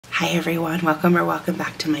Hi everyone, welcome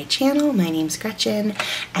back to my channel. My name's Gretchen,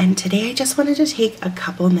 and today I just wanted to take a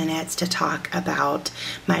couple minutes to talk about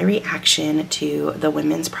my reaction to the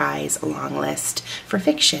Women's Prize long list for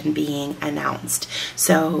fiction being announced.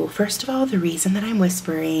 So first of all, the reason that I'm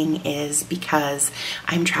whispering is because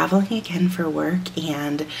I'm traveling again for work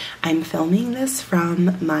and I'm filming this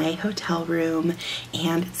from my hotel room,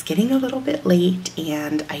 and it's getting a little bit late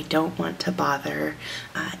and I don't want to bother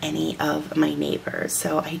any of my neighbors.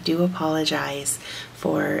 So I do apologize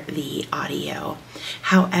for the audio.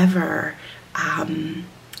 However,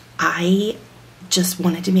 I just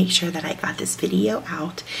wanted to make sure that I got this video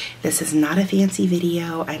out. This is not a fancy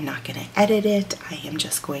video. I'm not going to edit it. I am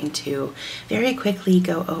just going to very quickly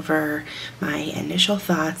go over my initial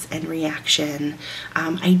thoughts and reaction.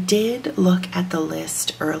 I did look at the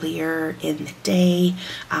list earlier in the day.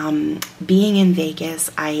 Being in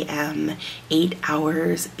Vegas, I am 8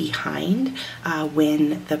 hours behind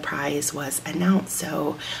when the prize was announced.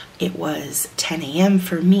 So it was 10 a.m.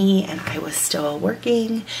 for me and I was still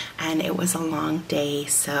working, and it was a long day,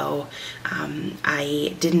 so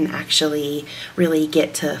I didn't actually really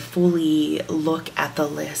get to fully look at the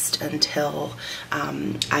list until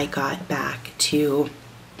I got back to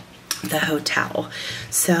the hotel.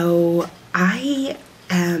 So I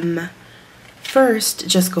am first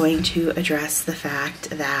just going to address the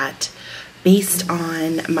fact that based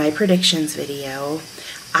on my predictions video,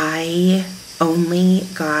 I only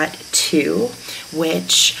got 2,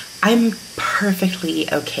 which I'm perfectly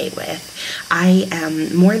okay with. I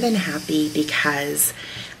am more than happy because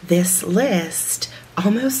this list,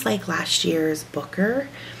 almost like last year's Booker,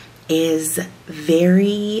 is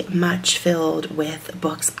very much filled with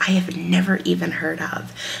books I have never even heard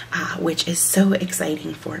of, which is so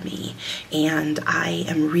exciting for me. And I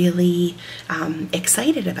am really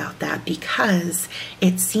excited about that because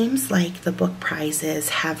it seems like the book prizes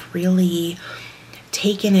have really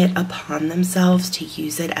taken it upon themselves to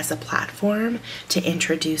use it as a platform to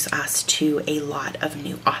introduce us to a lot of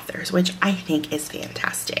new authors, which I think is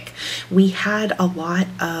fantastic. We had a lot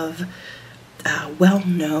of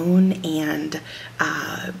well-known and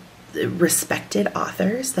respected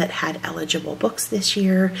authors that had eligible books this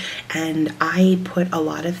year, and I put a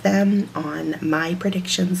lot of them on my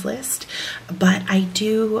predictions list, but I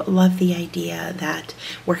do love the idea that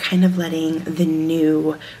we're kind of letting the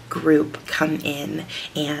new group come in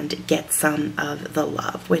and get some of the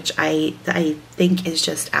love, which I think is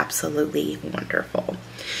just absolutely wonderful.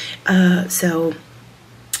 So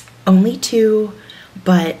only 2,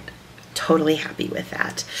 but totally happy with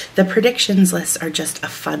that. The predictions lists are just a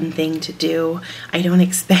fun thing to do. I don't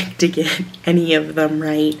expect to get any of them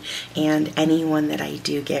right, and anyone that I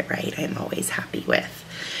do get right, I'm always happy with.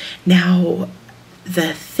 Now,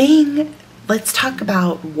 let's talk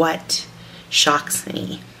about what shocks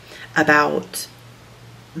me about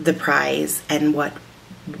the prize and what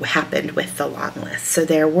happened with the long list. So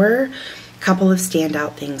there were a couple of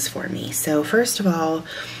standout things for me. So first of all,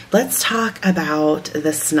 let's talk about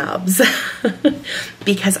the snubs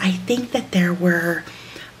because I think that there were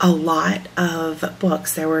a lot of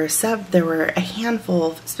books. There were a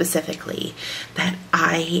handful specifically that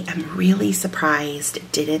I am really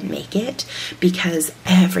surprised didn't make it because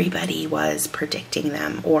everybody was predicting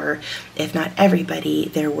them, or if not everybody,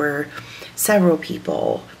 there were several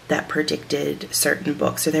people that predicted certain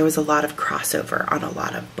books, so there was a lot of crossover on a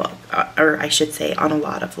lot of books, or I should say on a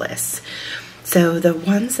lot of lists. So the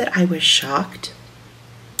ones that I was shocked,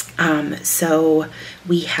 so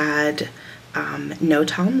we had No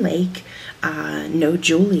Tom Lake, No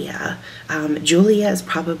Julia. Julia is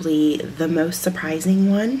probably the most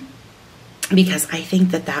surprising one because I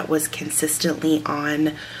think that that was consistently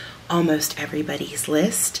on almost everybody's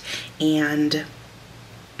list, and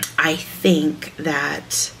I think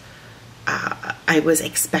that I was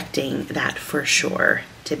expecting that for sure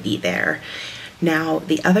to be there. Now,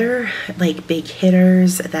 the other big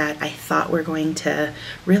hitters that I thought were going to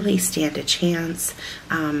really stand a chance,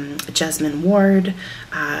 Jesmyn Ward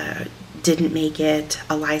didn't make it,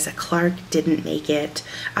 Eliza Clark didn't make it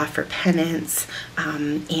for Penance,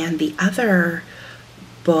 and the other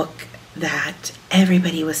book that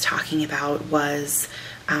everybody was talking about was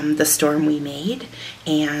The Storm We Made,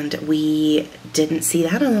 and we didn't see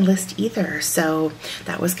that on the list either. So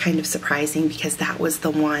that was kind of surprising because that was the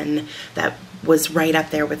one that was right up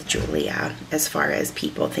there with Julia as far as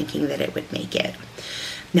people thinking that it would make it.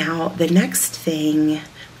 Now, the next thing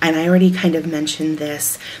and I already kind of mentioned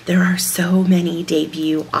this, there are so many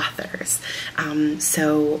debut authors.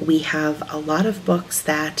 So we have a lot of books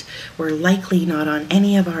that were likely not on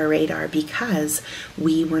any of our radar because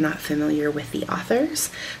we were not familiar with the authors.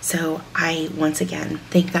 So I, once again,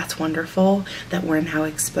 think that's wonderful that we're now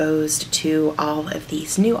exposed to all of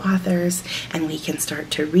these new authors and we can start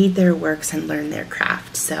to read their works and learn their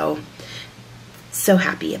craft. So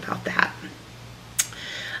happy about that.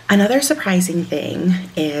 Another surprising thing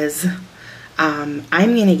is I'm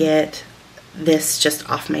going to get this just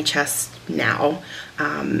off my chest now,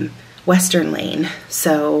 Western Lane.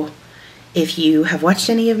 So if you have watched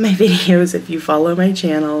any of my videos, if you follow my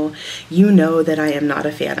channel, you know that I am not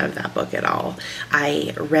a fan of that book at all.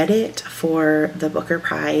 I read it for the Booker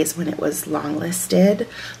Prize when it was longlisted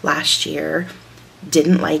last year,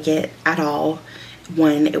 didn't like it at all.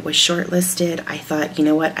 When it was shortlisted, I thought, you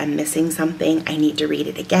know what, I'm missing something. I need to read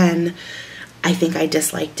it again. I think I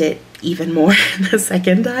disliked it even more the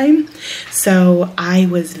second time. So I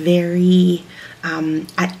was very,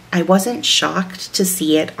 I wasn't shocked to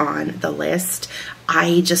see it on the list.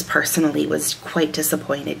 I just personally was quite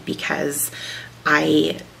disappointed because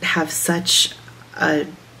I have such a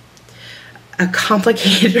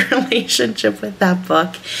complicated relationship with that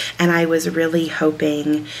book, and I was really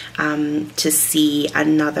hoping to see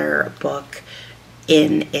another book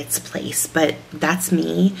in its place. But that's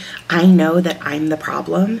me. I know that I'm the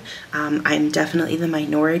problem. I'm definitely the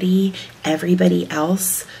minority. Everybody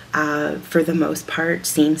else, for the most part,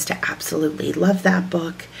 seems to absolutely love that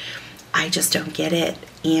book. I just don't get it,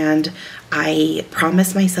 and I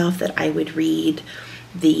promised myself that I would read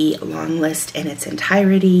the long list in its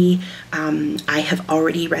entirety. I have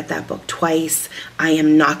already read that book twice. I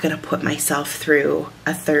am not going to put myself through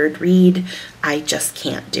a third read. I just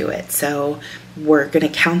can't do it. So we're going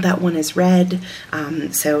to count that one as read.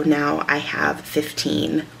 So now I have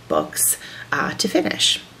 15 books to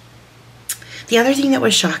finish. The other thing that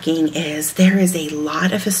was shocking is there is a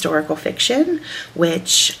lot of historical fiction,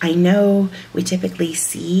 which I know we typically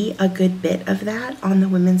see a good bit of that on the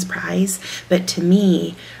Women's Prize, but to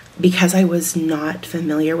me, because I was not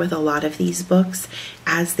familiar with a lot of these books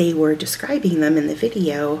as they were describing them in the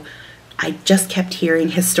video, I just kept hearing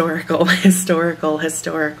historical, historical,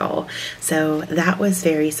 historical. So that was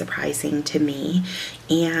very surprising to me,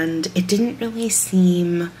 and it didn't really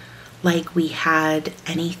seem like we had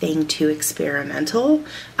anything too experimental.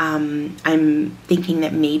 I'm thinking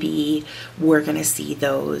that maybe we're going to see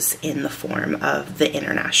those in the form of the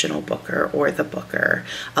International Booker or the Booker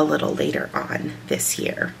a little later on this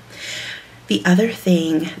year. The other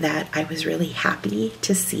thing that I was really happy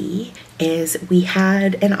to see is we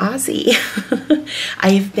had an Aussie.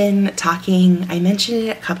 I've been talking, I mentioned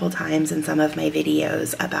it a couple times in some of my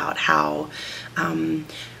videos about how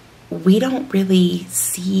we don't really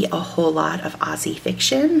see a whole lot of Aussie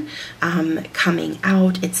fiction coming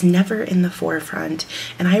out. It's never in the forefront.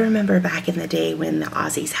 And I remember back in the day when the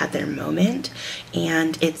Aussies had their moment,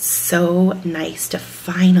 and it's so nice to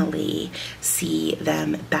finally see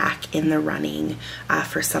them back in the running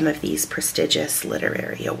for some of these prestigious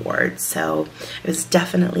literary awards. So I was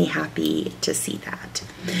definitely happy to see that.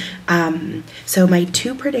 So my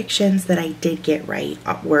two predictions that I did get right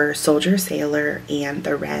were Soldier Sailor and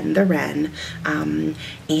The Wren,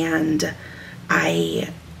 and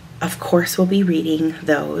I of course will be reading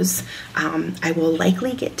those. I will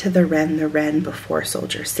likely get to The Wren before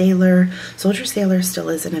Soldier Sailor. Soldier Sailor still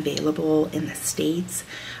isn't available in the States.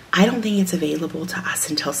 I don't think it's available to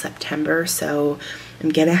us until September, so I'm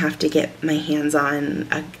gonna have to get my hands on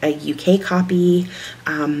a UK copy.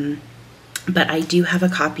 But I do have a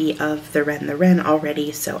copy of The Wren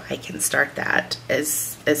already, so I can start that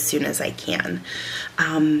as soon as I can.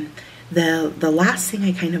 The last thing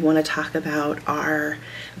I kind of want to talk about are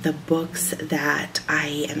the books that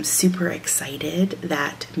I am super excited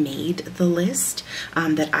that made the list,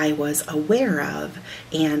 that I was aware of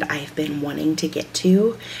and I've been wanting to get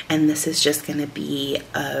to, and this is just going to be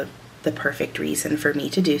the perfect reason for me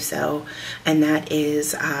to do so, and that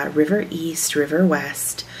is River East, River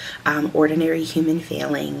West, Ordinary Human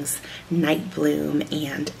Failings, Night Bloom,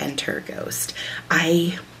 and Enter Ghost.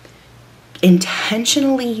 I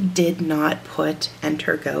intentionally did not put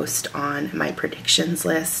Enter Ghost on my predictions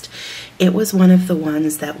list. It was one of the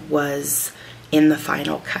ones that was in the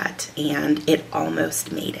final cut, and it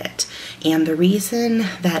almost made it. And the reason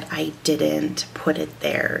that I didn't put it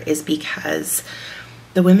there is because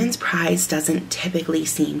the Women's Prize doesn't typically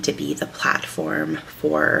seem to be the platform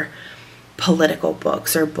for political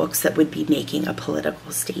books or books that would be making a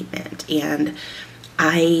political statement. And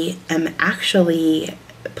I am actually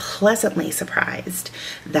pleasantly surprised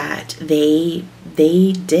that they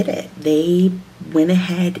did it. They went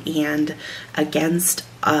ahead and, against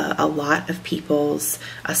a lot of people's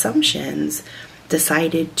assumptions,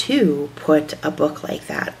 decided to put a book like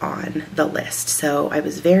that on the list. So I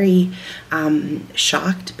was very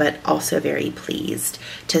shocked, but also very pleased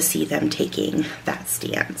to see them taking that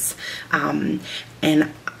stance.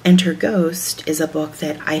 And Enter Ghost is a book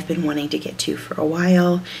that I've been wanting to get to for a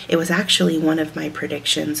while. It was actually one of my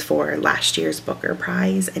predictions for last year's Booker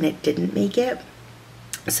Prize, and it didn't make it.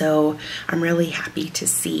 So I'm really happy to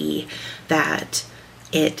see that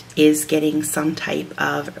it is getting some type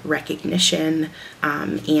of recognition,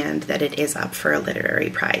 and that it is up for a literary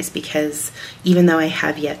prize, because even though I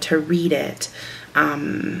have yet to read it,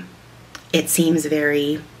 it seems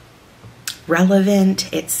very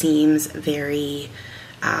relevant, it seems very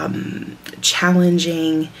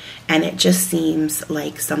challenging, and it just seems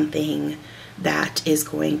like something that is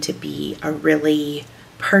going to be a really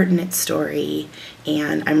pertinent story,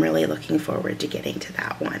 and I'm really looking forward to getting to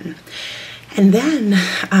that one. And then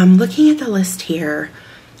looking at the list here,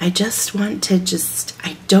 I just want to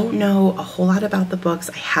I don't know a whole lot about the books.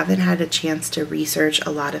 I haven't had a chance to research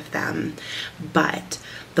a lot of them, but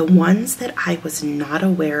the ones that I was not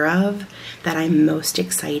aware of that I'm most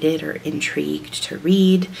excited or intrigued to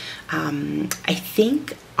read, I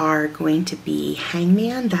think are going to be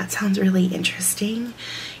Hangman. That sounds really interesting.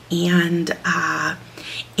 And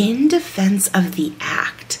In Defense of the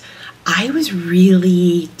Act. I was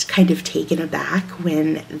really kind of taken aback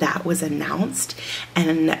when that was announced,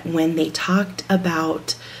 and when they talked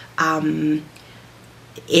about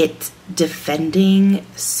it defending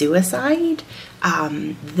suicide,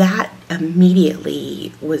 that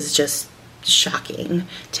immediately was just shocking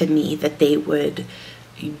to me that they would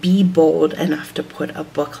be bold enough to put a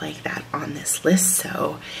book like that on this list.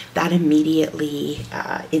 So that immediately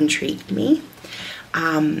intrigued me.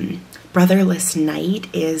 Brotherless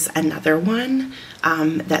Night is another one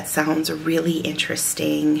that sounds really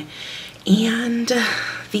interesting. And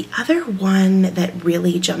the other one that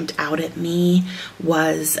really jumped out at me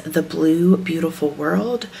was The Blue Beautiful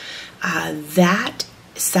World. That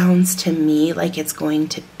sounds to me like it's going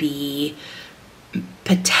to be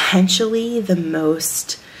potentially the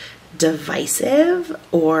most divisive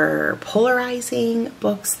or polarizing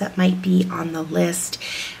books that might be on the list.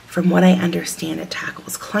 From what I understand, it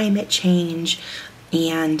tackles climate change,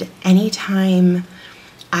 and anytime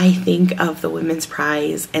I think of the Women's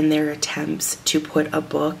Prize and their attempts to put a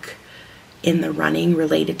book in the running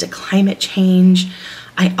related to climate change,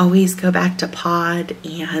 I always go back to Pod,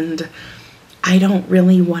 and I don't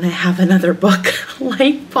really want to have another book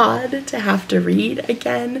like Pod to have to read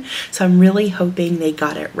again. So I'm really hoping they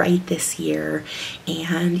got it right this year.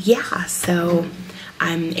 And yeah, so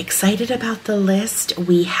I'm excited about the list.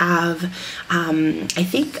 We have, I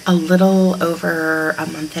think, a little over a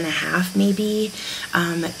month and a half, maybe,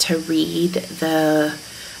 to read the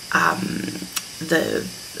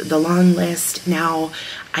long list. Now,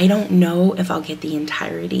 I don't know if I'll get the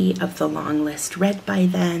entirety of the long list read by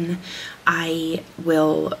then. I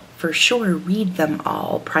will for sure read them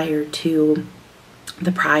all prior to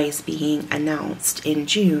the prize being announced in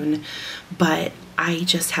June, but I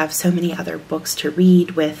just have so many other books to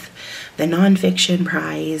read with the nonfiction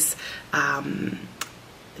prize,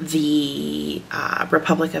 the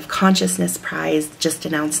Republic of Consciousness Prize just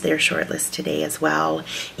announced their shortlist today as well,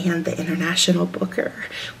 and the International Booker,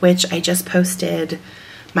 which I just posted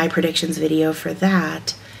my predictions video for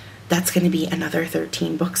that. That's going to be another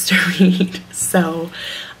 13 books to read. So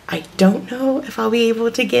I don't know if I'll be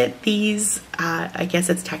able to get these. I guess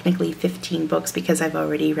it's technically 15 books because I've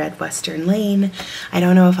already read Western Lane. I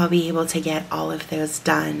don't know if I'll be able to get all of those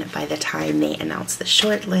done by the time they announce the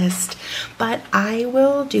short list, but I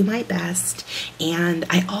will do my best. And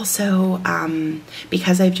I also,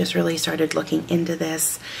 because I've just really started looking into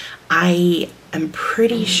this, I am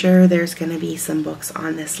pretty sure there's going to be some books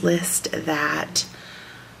on this list that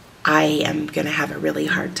I am going to have a really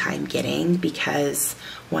hard time getting because,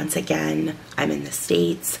 once again, I'm in the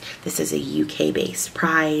States. This is a UK-based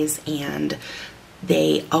prize, and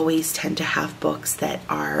they always tend to have books that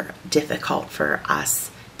are difficult for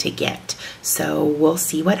us to get. So we'll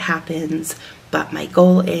see what happens, but my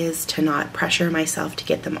goal is to not pressure myself to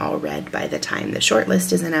get them all read by the time the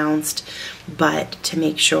shortlist is announced, but to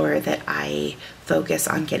make sure that I focus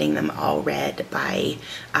on getting them all read by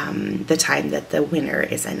the time that the winner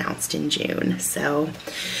is announced in June. So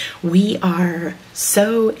we are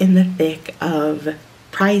so in the thick of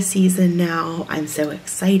prize season now. I'm so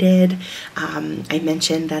excited. I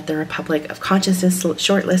mentioned that the Republic of Consciousness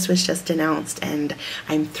shortlist was just announced, and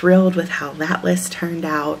I'm thrilled with how that list turned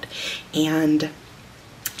out. And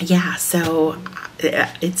yeah, so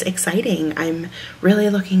it's exciting. I'm really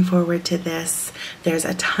looking forward to this. There's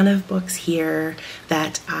a ton of books here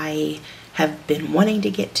that I have been wanting to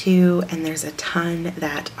get to, and there's a ton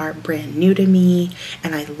that are brand new to me,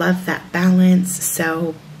 and I love that balance.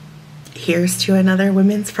 So here's to another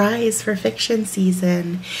women's prize for fiction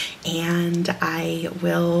season, and I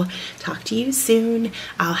will talk to you soon.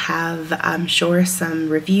 I'll have, I'm sure, some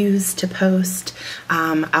reviews to post.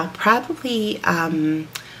 I'll probably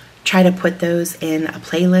try to put those in a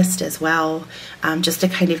playlist as well, just to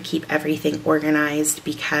kind of keep everything organized,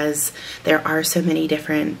 because there are so many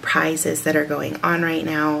different prizes that are going on right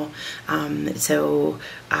now. So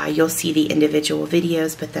you'll see the individual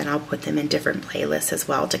videos, but then I'll put them in different playlists as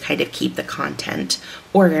well to kind of keep the content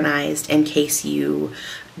organized in case you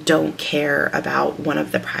don't care about one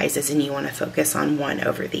of the prizes and you want to focus on one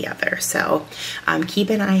over the other. So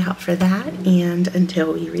keep an eye out for that, and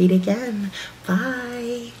until we read again, bye.